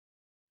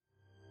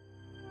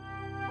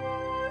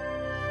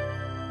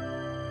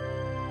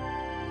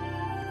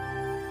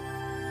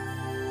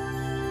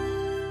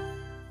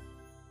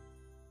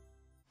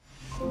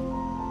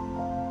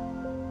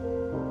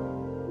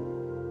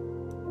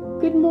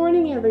Good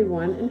morning,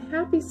 everyone, and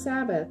happy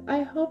Sabbath.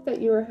 I hope that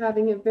you are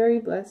having a very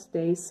blessed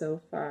day so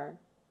far.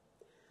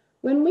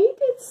 When we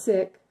get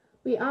sick,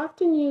 we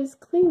often use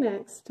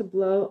Kleenex to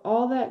blow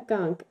all that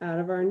gunk out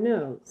of our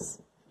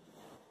nose.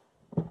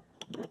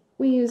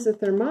 We use a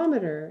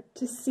thermometer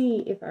to see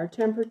if our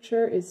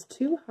temperature is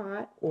too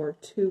hot or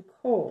too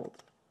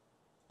cold.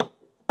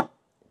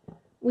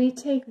 We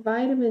take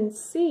vitamin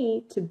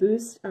C to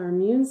boost our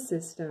immune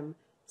system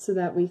so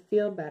that we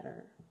feel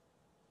better.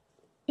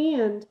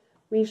 And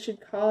we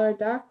should call our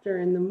doctor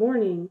in the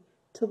morning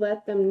to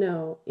let them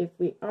know if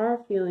we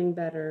are feeling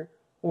better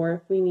or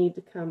if we need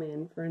to come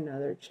in for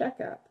another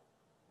checkup.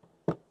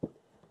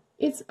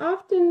 It's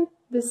often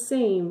the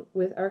same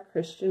with our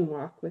Christian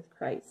walk with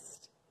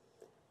Christ.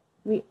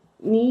 We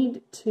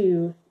need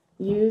to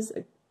use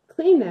a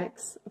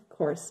Kleenex, of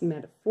course,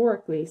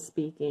 metaphorically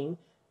speaking,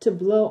 to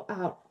blow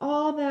out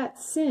all that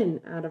sin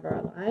out of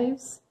our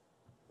lives.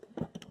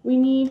 We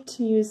need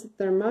to use a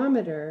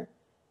thermometer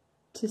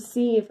to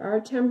see if our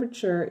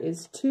temperature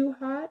is too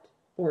hot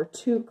or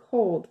too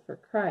cold for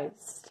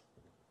Christ.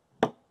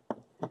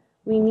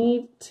 We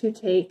need to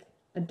take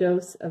a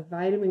dose of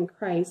vitamin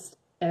Christ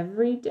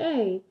every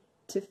day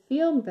to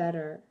feel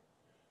better.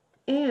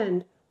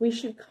 And we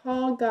should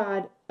call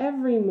God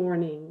every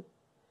morning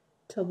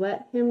to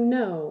let Him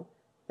know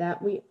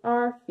that we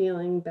are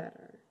feeling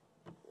better.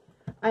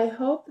 I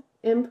hope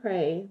and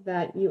pray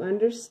that you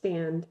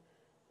understand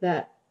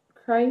that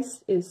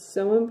Christ is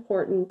so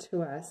important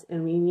to us,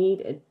 and we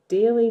need a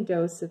daily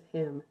dose of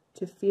Him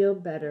to feel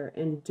better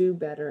and do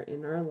better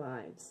in our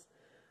lives.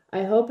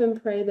 I hope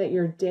and pray that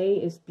your day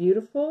is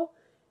beautiful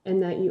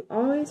and that you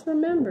always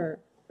remember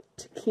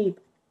to keep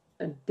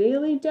a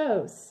daily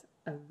dose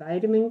of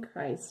vitamin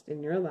Christ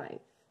in your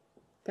life.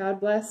 God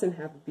bless and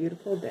have a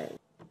beautiful day.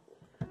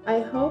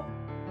 I hope